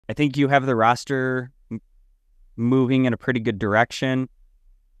I think you have the roster moving in a pretty good direction.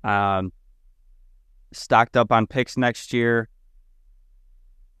 Stocked up on picks next year.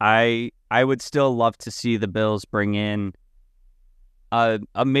 I would still love to see the Bills bring in a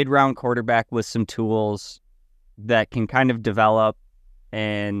mid-round quarterback with some tools that can kind of develop,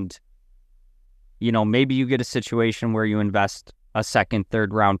 and maybe you get a situation where you invest a second,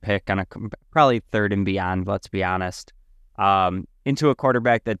 third round pick on probably third and beyond, let's be honest, into a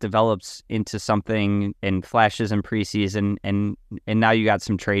quarterback that develops into something and flashes in preseason, and now you got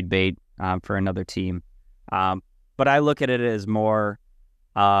some trade bait for another team. But I look at it as more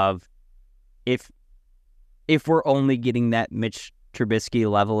of if we're only getting that Mitch Trubisky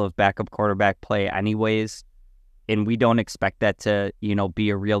level of backup quarterback play anyways, and we don't expect that to, be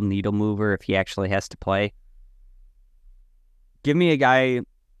a real needle mover if he actually has to play. Give me a guy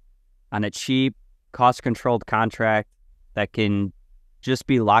on a cheap, cost-controlled contract that can just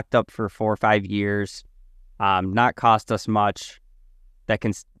be locked up for 4 or 5 years, not cost us much, that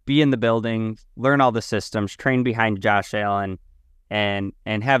can be in the building, learn all the systems, train behind Josh Allen, and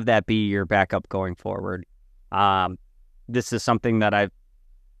have that be your backup going forward. This is something that I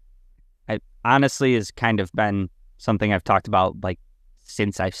honestly has kind of been something I've talked about like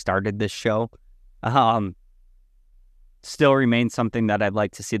since I started this show. Still remains something that I'd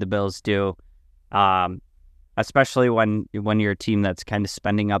like to see the Bills do, especially when you're a team that's kind of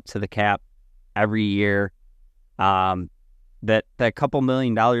spending up to the cap every year. That couple $1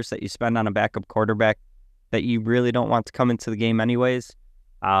 million that you spend on a backup quarterback that you really don't want to come into the game anyways,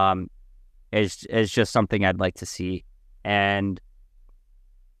 is just something I'd like to see. And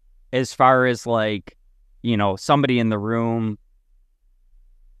as far as somebody in the room,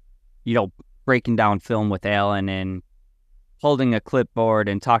 breaking down film with Allen and holding a clipboard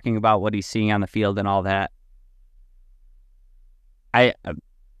and talking about what he's seeing on the field and all that,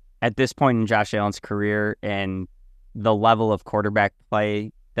 at this point in Josh Allen's career and the level of quarterback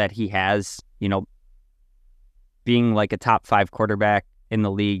play that he has, being like a top 5 quarterback in the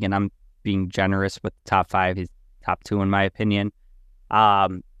league, and I'm being generous with the top 5, he's top 2 in my opinion. I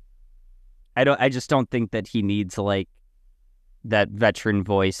just don't think that he needs that veteran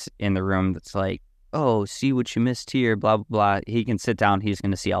voice in the room that's like, oh, see what you missed here, blah, blah, blah. He can sit down. He's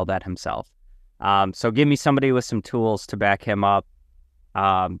going to see all that himself. So give me somebody with some tools to back him up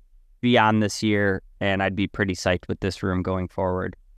beyond this year, and I'd be pretty psyched with this room going forward.